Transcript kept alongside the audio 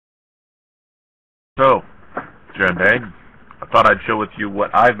So, Trendane, I thought I'd share with you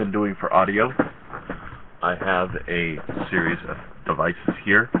what I've been doing for audio. I have a series of devices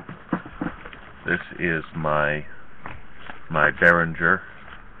here. This is my Behringer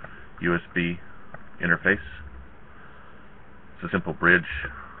USB interface. It's a simple bridge.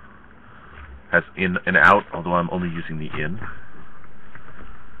 Has in and out, although I'm only using the in.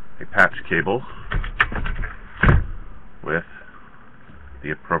 A patch cable with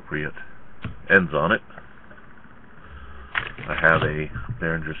the appropriate ends on it. I have a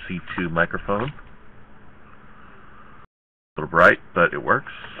Behringer C2 microphone. A little bright, but it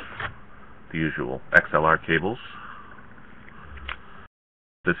works. The usual XLR cables.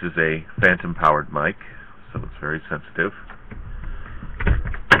 This is a phantom powered mic, so it's very sensitive.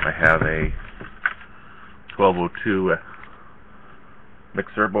 I have a 1202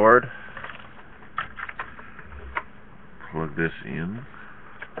 mixer board. Plug this in.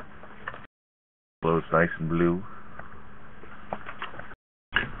 Glows nice and blue.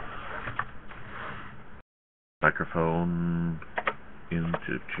 Microphone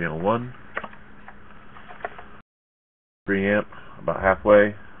into channel 1. Preamp about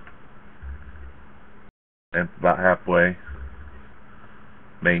halfway. Amp about halfway.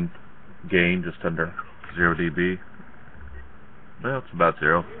 Main gain just under 0 dB. Well, it's about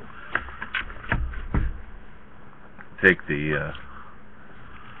 0. Take the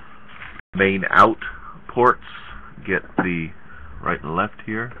main out ports, get the right and left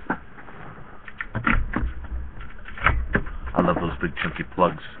here. I love those big chunky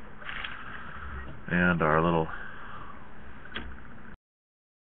plugs. And our little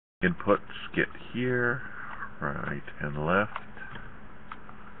inputs get here, right and left.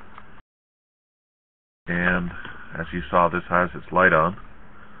 And as you saw, this has its light on,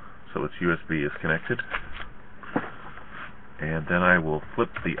 so its USB is connected. And then I will flip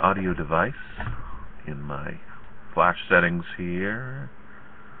the audio device in my flash settings here.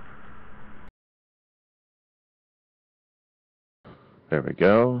 There we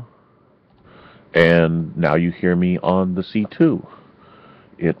go. And now you hear me on the C2.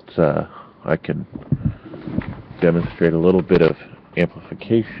 I can demonstrate a little bit of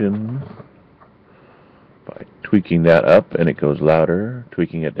amplification by tweaking that up and it goes louder,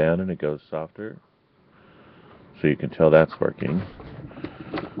 tweaking it down and it goes softer. So you can tell that's working.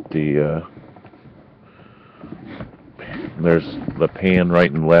 There's the pan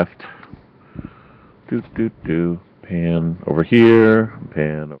right and left. Pan over here,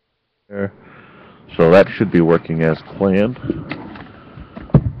 pan over there. So that should be working as planned.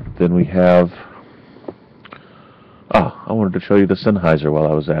 Then we have, I wanted to show you the Sennheiser while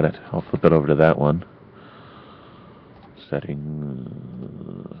I was at it. I'll flip it over to that one. Settings.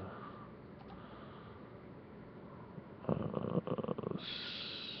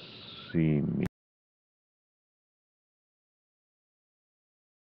 See me.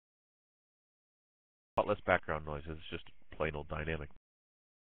 A lot less background noises, it's just plain old dynamic.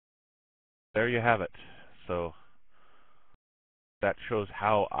 There you have it. So that shows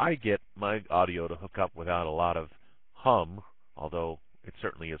how I get my audio to hook up without a lot of hum, although it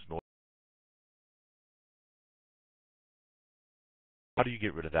certainly is noisy. How do you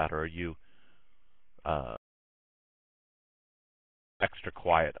get rid of that, or are you extra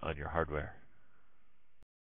quiet on your hardware?